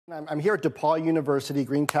I'm here at DePaul University,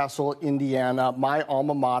 Greencastle, Indiana, my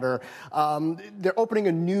alma mater. They're opening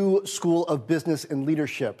a new school of business and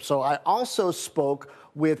leadership. So I also spoke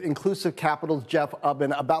with Inclusive Capital's Jeff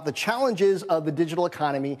Ubben about the challenges of the digital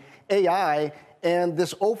economy, AI, and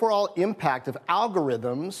this overall impact of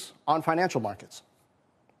algorithms on financial markets.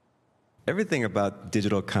 Everything about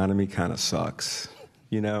digital economy kind of sucks,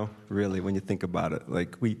 really, when you think about it.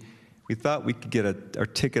 Like, we thought we could get our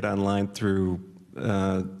ticket online through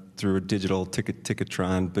a digital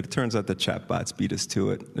ticketron, but it turns out the chatbots beat us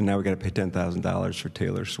to it, and now we got to pay $10,000 for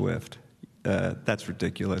Taylor Swift. That's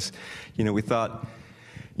ridiculous. We thought,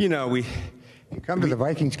 You come to the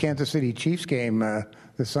Vikings-Kansas City Chiefs game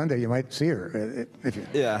this Sunday, you might see her.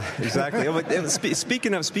 Yeah, exactly.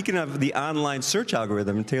 Speaking of the online search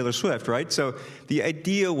algorithm and Taylor Swift, right? So the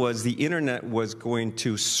idea was the internet was going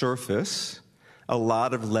to surface a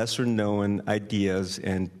lot of lesser-known ideas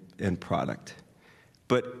and product.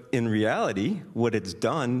 But in reality, what it's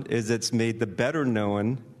done is it's made the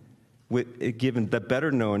better-known, given the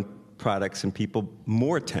better-known products and people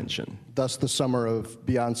more attention. Thus the summer of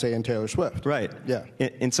Beyonce and Taylor Swift. Right. Yeah.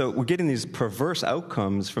 And so we're getting these perverse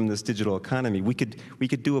outcomes from this digital economy. We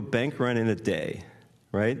could do a bank run in a day,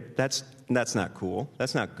 right? That's not cool.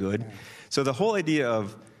 That's not good. So the whole idea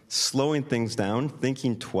of slowing things down,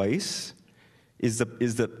 thinking twice, is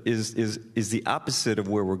the opposite of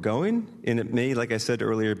where we're going, and it may, like I said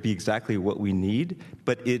earlier, be exactly what we need,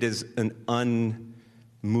 but it is an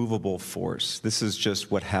unmovable force. This is just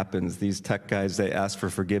what happens. These tech guys, they ask for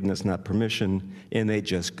forgiveness, not permission, and they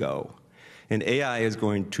just go. And AI is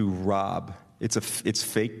going to rob. It's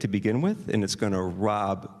fake to begin with, and it's going to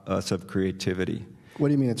rob us of creativity. What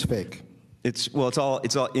do you mean it's fake? It's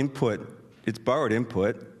all input. It's borrowed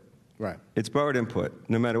input. Right. It's borrowed input,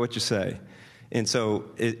 no matter what you say. And so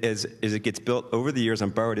as it gets built over the years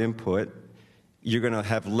on borrowed input, you're going to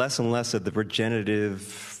have less and less of the regenerative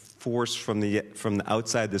force from the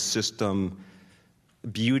outside the system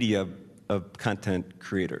beauty of content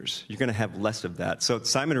creators. You're going to have less of that. So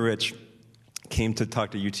Simon Rich came to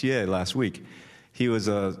talk to UTA last week. He was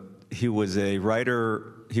a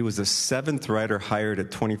writer. He was the 7th writer hired at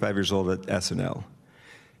 25 years old at SNL.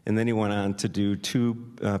 And then he went on to do 2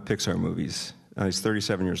 Pixar movies. He's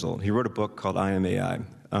 37 years old. He wrote a book called I Am AI.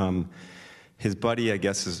 His buddy, I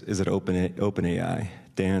guess, is at OpenAI,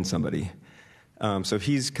 Dan somebody. So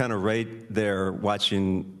he's kind of right there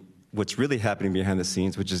watching what's really happening behind the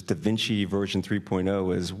scenes, which is DaVinci version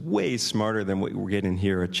 3.0 is way smarter than what we're getting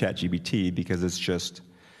here at ChatGPT, because it's just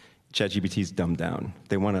ChatGPT's dumbed down.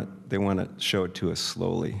 They want to show it to us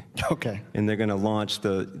slowly. Okay. And they're going to launch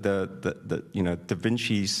the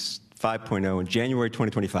DaVinci 5.0 in January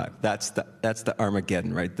 2025. That's the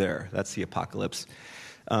Armageddon right there. That's the apocalypse.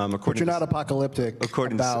 But you're not apocalyptic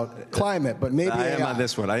about climate, but maybe I am on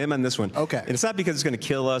this one. Okay. And it's not because it's going to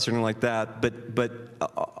kill us or anything like that. But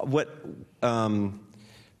what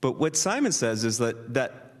Simon says is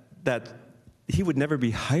that he would never be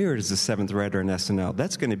hired as the 7th writer in SNL.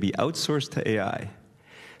 That's going to be outsourced to AI.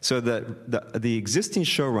 So the existing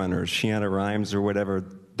showrunners, Shiana Rhimes or whatever,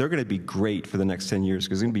 they're going to be great for the next 10 years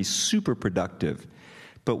because they're going to be super productive.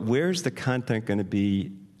 But where's the content going to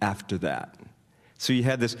be after that? So you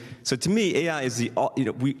have this. So to me, AI is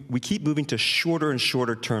we keep moving to shorter and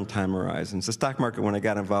shorter term time horizons. The stock market, when I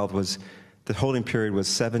got involved, the holding period was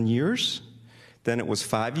 7 years, then it was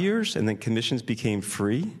 5 years, and then commissions became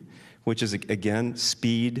free, which is again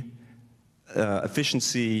speed,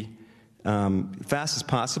 efficiency. Fast as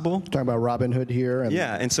possible. You're talking about Robin Hood here.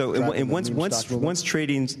 And so once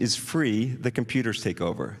trading is free, the computers take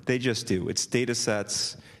over. They just do. It's data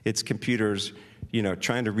sets. It's computers,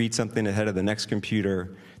 trying to read something ahead of the next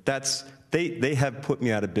computer. They have put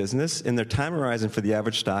me out of business, and their time horizon for the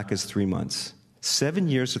average stock is 3 months. 7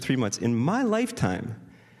 years to 3 months in my lifetime.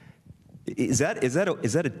 Is that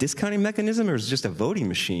a discounting mechanism, or is it just a voting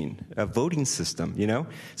machine, a voting system?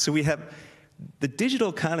 So we have. The digital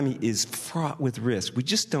economy is fraught with risk. We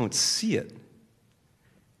just don't see it.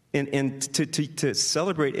 And to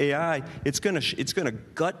celebrate AI, it's going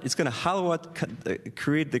to hollow out the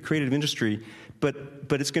creative industry, but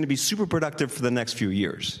it's going to be super productive for the next few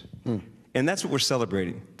years. And that's what we're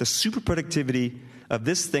celebrating: the super productivity of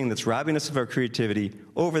this thing that's robbing us of our creativity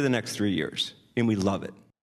over the next 3 years, and we love it.